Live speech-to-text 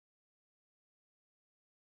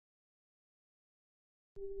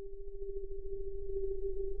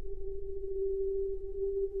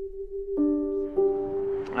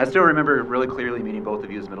I still remember really clearly meeting both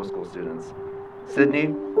of you as middle school students. Sydney,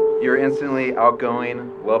 you were instantly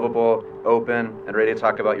outgoing, lovable, open, and ready to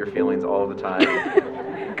talk about your feelings all the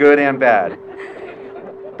time, good and bad.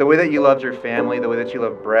 The way that you loved your family, the way that you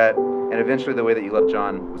loved Brett, and eventually the way that you loved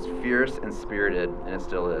John was fierce and spirited, and it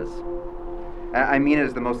still is. I mean it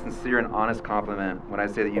as the most sincere and honest compliment when I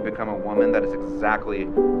say that you've become a woman that is exactly a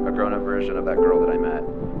grown-up version of that girl that I met,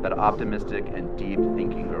 that optimistic and deep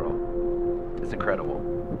thinking girl. It's incredible.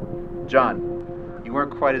 John, you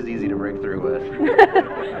weren't quite as easy to break through with.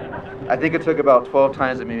 I think it took about 12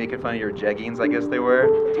 times of me making fun of your jeggings, I guess they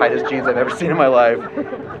were. Tightest jeans I've ever seen in my life.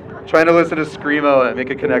 Trying to listen to Screamo and make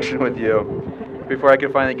a connection with you before I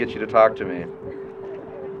could finally get you to talk to me.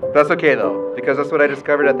 That's okay though, because that's what I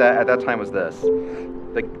discovered at that time was this.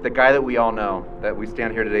 The guy that we all know, that we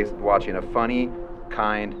stand here today watching, a funny,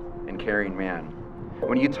 kind, and caring man.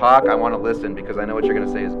 When you talk, I want to listen because I know what you're going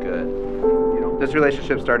to say is good. This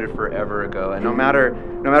relationship started forever ago, and no matter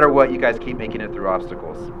what, you guys keep making it through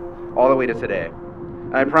obstacles, all the way to today.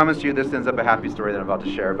 And I promise you this ends up a happy story that I'm about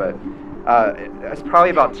to share, but it's probably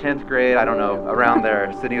about 10th grade, I don't know, around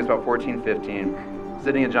there. Sydney was about 14, 15.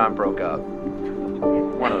 Sydney and John broke up.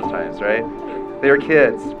 One of those times, right? They were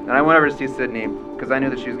kids, and I went over to see Sydney because I knew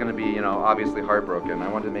that she was going to be, obviously heartbroken. I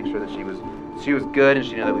wanted to make sure that she was good and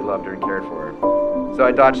she knew that we loved her and cared for her. So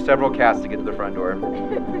I dodged several cats to get to the front door.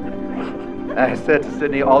 And I said to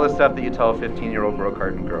Sydney, all the stuff that you tell a 15-year-old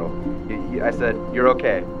broke-hearted girl. I said, you're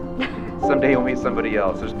okay. Someday you'll meet somebody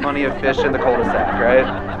else. There's plenty of fish in the cul-de-sac, right?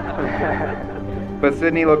 But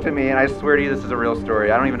Sydney looked at me, and I swear to you this is a real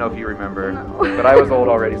story. I don't even know if you remember, but I was old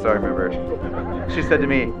already, so I remember. She said to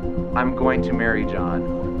me, I'm going to marry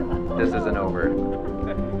John. This isn't over.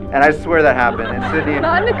 And I swear that happened. And Sydney,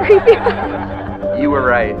 not in a creepy way. You were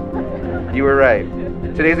right. You were right.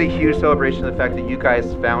 Today's a huge celebration of the fact that you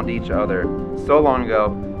guys found each other so long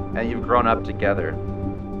ago, and you've grown up together.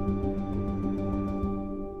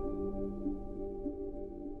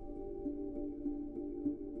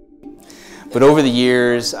 But over the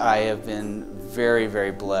years, I have been very,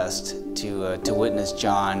 very blessed to witness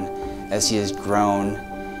John as he has grown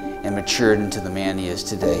and matured into the man he is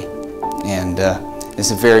today. And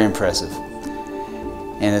it's very impressive.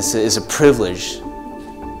 And it's a privilege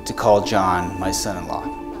to call John my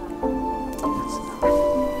son-in-law.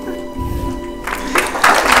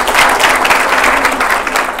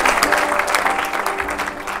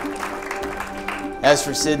 As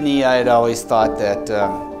for Sydney, I had always thought that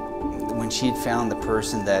when she'd found the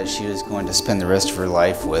person that she was going to spend the rest of her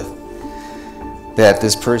life with, that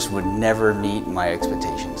this person would never meet my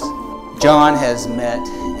expectations. John has met,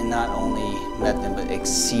 and not only met them, but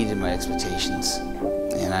exceeded my expectations.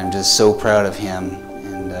 And I'm just so proud of him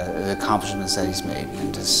and the accomplishments that he's made.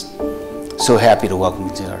 I'm just so happy to welcome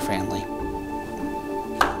him to our family.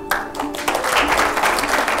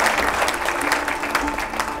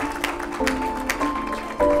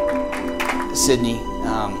 Sydney,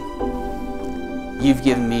 you've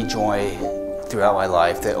given me joy throughout my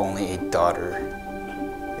life that only a daughter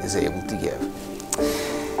is able to give.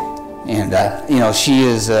 And she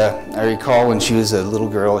is, I recall when she was a little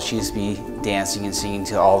girl, she used to be dancing and singing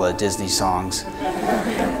to all the Disney songs.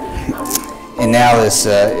 And now it's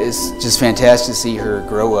just fantastic to see her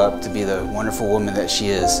grow up to be the wonderful woman that she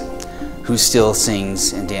is, who still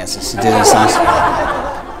sings and dances to Disney songs.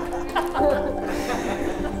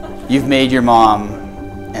 You've made your mom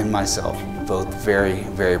and myself both very,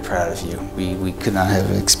 very proud of you. We could not have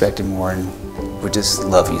expected more, and we just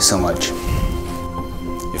love you so much.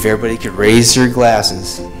 If everybody could raise their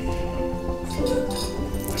glasses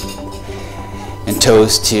and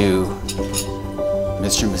toast to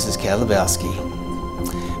Mr. and Mrs. Kalabowski.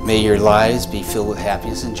 May your lives be filled with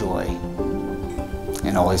happiness and joy,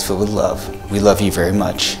 and always filled with love. We love you very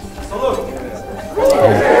much.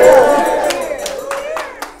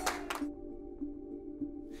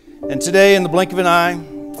 And today, in the blink of an eye,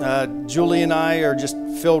 Julie and I are just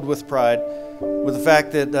filled with pride with the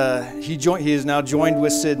fact that he is now joined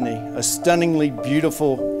with Sydney, a stunningly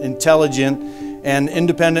beautiful, intelligent, and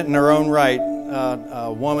independent in her own right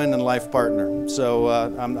woman and life partner. So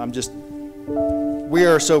we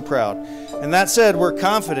are so proud. And that said, we're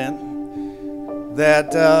confident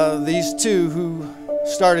that these two who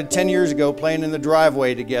started 10 years ago playing in the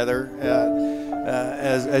driveway together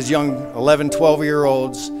as young 11,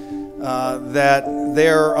 12-year-olds, that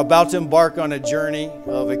they're about to embark on a journey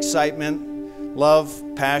of excitement, love,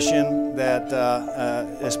 passion, that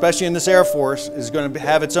especially in this Air Force is going to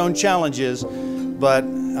have its own challenges, but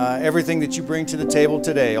everything that you bring to the table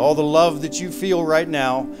today, all the love that you feel right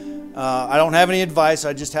now. I don't have any advice,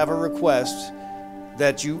 I just have a request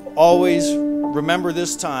that you always remember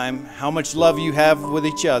this time, how much love you have with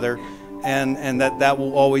each other, and that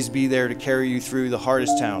will always be there to carry you through the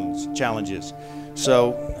hardest challenges.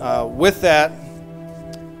 So with that,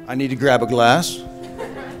 I need to grab a glass.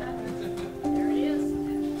 There he is.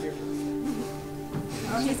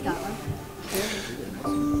 Oh, he's got one.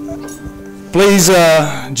 Please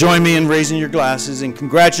join me in raising your glasses and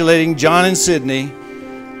congratulating John and Sydney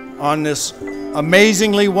on this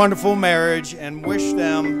amazingly wonderful marriage, and wish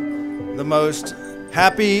them the most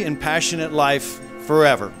happy and passionate life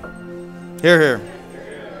forever. Hear, hear.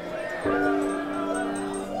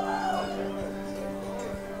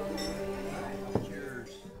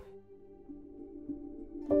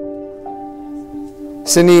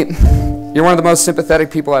 Sydney, you're one of the most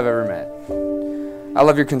sympathetic people I've ever met. I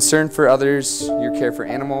love your concern for others, your care for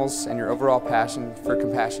animals, and your overall passion for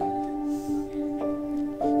compassion.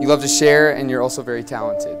 You love to share, and you're also very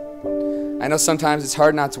talented. I know sometimes it's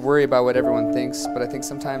hard not to worry about what everyone thinks, but I think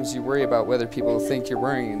sometimes you worry about whether people think you're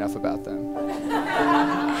worrying enough about them.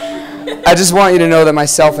 I just want you to know that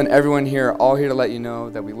myself and everyone here are all here to let you know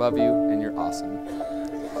that we love you and you're awesome.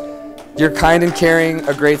 You're kind and caring,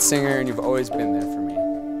 a great singer, and you've always been there for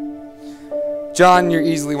me. John, you're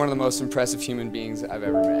easily one of the most impressive human beings I've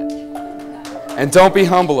ever met. And don't be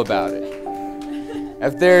humble about it.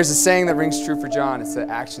 If there's a saying that rings true for John, it's that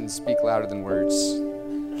actions speak louder than words.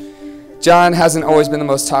 John hasn't always been the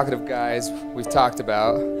most talkative guy as we've talked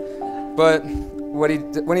about, but when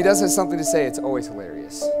he does have something to say, it's always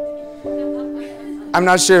hilarious. I'm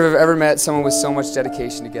not sure if I've ever met someone with so much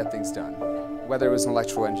dedication to get things done. Whether it was an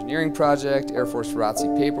electrical engineering project, Air Force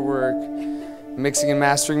ROTC paperwork, mixing and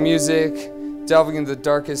mastering music, delving into the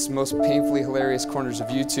darkest, most painfully hilarious corners of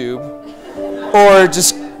YouTube, or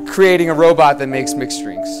just creating a robot that makes mixed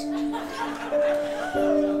drinks.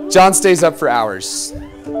 John stays up for hours.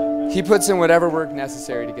 He puts in whatever work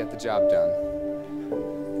necessary to get the job done.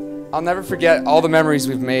 I'll never forget all the memories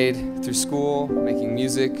we've made through school, making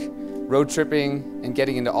music, road tripping, and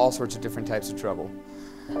getting into all sorts of different types of trouble.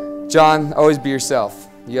 John, always be yourself.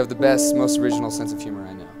 You have the best, most original sense of humor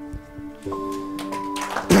I know.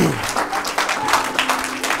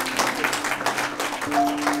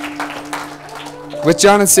 With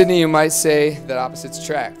John and Sydney, you might say that opposites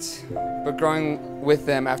attract, but growing with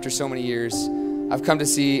them after so many years, I've come to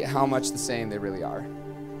see how much the same they really are.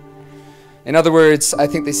 In other words, I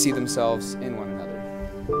think they see themselves in one another.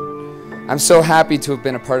 I'm so happy to have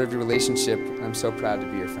been a part of your relationship, and I'm so proud to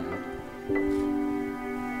be your friend.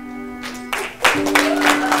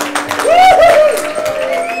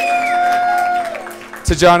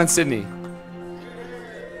 To John and Sydney.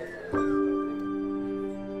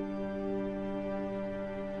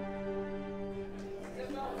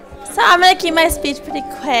 So I'm going to keep my speech pretty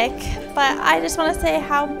quick, but I just want to say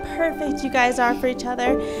how perfect you guys are for each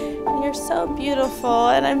other. And you're so beautiful,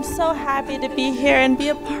 and I'm so happy to be here and be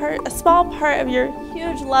a small part of your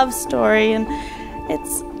huge love story. And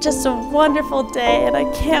it's just a wonderful day, and I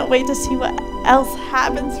can't wait to see what else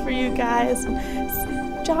happens for you guys.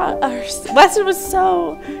 Weston was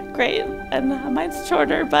so great, and mine's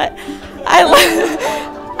shorter, but I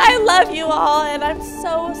love you all, and I'm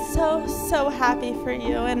so, so, so happy for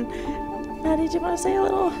you. And Maddie, do you want to say a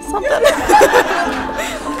little something?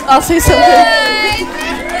 I'll say something.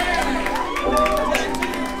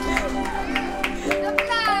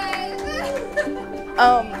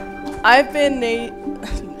 I've been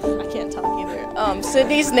I can't talk either.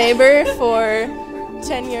 Sydney's neighbor for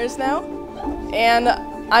 10 years now, and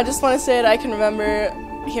I just want to say that I can remember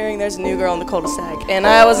hearing there's a new girl in the cul-de-sac, and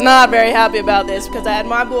I was not very happy about this because I had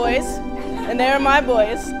my boys, and they were my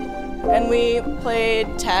boys, and we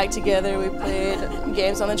played tag together, we played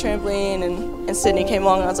games on the trampoline, and Sydney came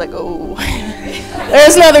along, and I was like, oh,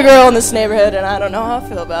 there's another girl in this neighborhood, and I don't know how I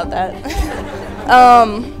feel about that.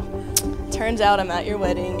 Turns out I'm at your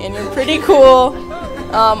wedding, and you're pretty cool.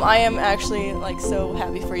 I am actually so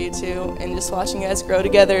happy for you too, and just watching you guys grow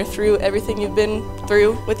together through everything you've been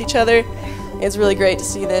through with each other. It's really great to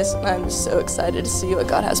see this, and I'm just so excited to see what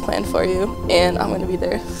God has planned for you, and I'm going to be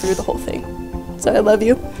there through the whole thing. So I love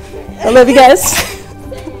you. I love you guys.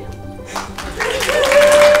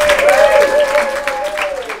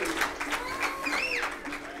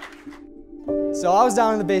 So I was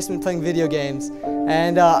down in the basement playing video games,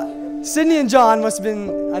 and Sydney and John must have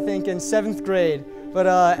been, I think, in 7th grade. But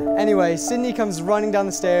anyway, Sydney comes running down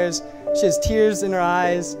the stairs. She has tears in her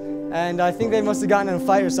eyes, and I think they must have gotten in a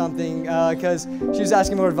fight or something because she was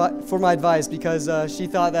asking for my advice because she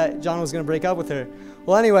thought that John was going to break up with her.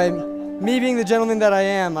 Well, anyway, me being the gentleman that I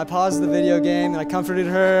am, I paused the video game and I comforted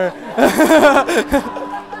her.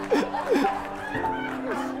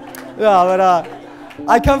 No, but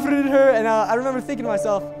I comforted her, and I remember thinking to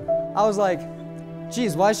myself, I was like,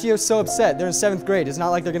 geez, why is she so upset? They're in 7th grade. It's not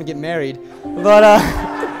like they're going to get married. But,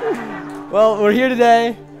 well, we're here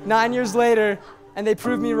today, 9 years later, and they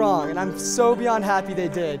proved me wrong, and I'm so beyond happy they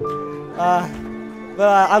did. But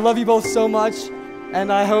I love you both so much,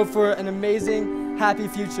 and I hope for an amazing, happy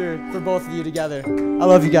future for both of you together. I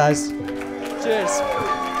love you guys. Cheers.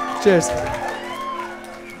 Cheers.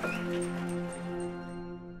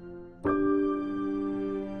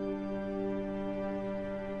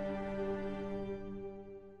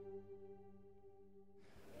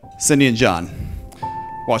 Sydney and John,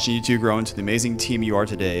 watching you two grow into the amazing team you are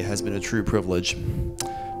today has been a true privilege.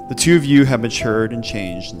 The two of you have matured and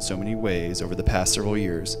changed in so many ways over the past several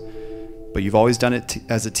years, but you've always done it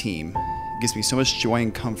as a team. It gives me so much joy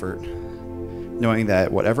and comfort knowing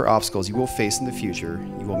that whatever obstacles you will face in the future,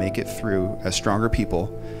 you will make it through as stronger people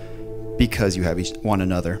because you have one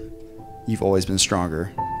another. You've always been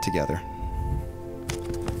stronger together.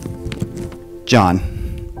 John,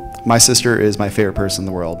 my sister is my favorite person in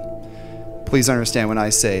the world. Please understand when I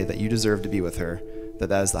say that you deserve to be with her,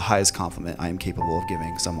 that is the highest compliment I am capable of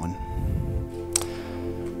giving someone.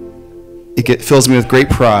 It fills me with great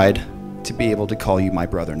pride to be able to call you my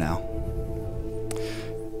brother now.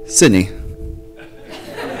 Sydney.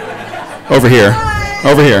 Over here.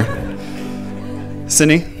 Over here.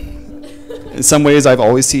 Sydney, in some ways I've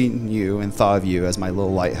always seen you and thought of you as my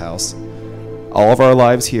little lighthouse. All of our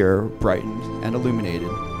lives here brightened and illuminated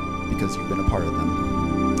because you've been a part of them.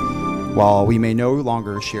 While we may no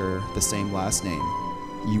longer share the same last name,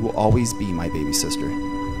 you will always be my baby sister.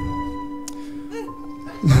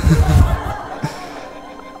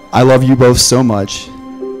 I love you both so much,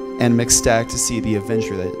 and am ecstatic to see the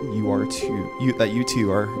adventure that you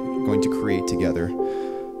two are going to create together.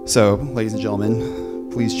 So, ladies and gentlemen,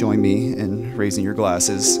 please join me in raising your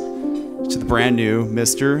glasses to the brand new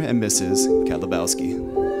Mr. and Mrs. Kadlubowski.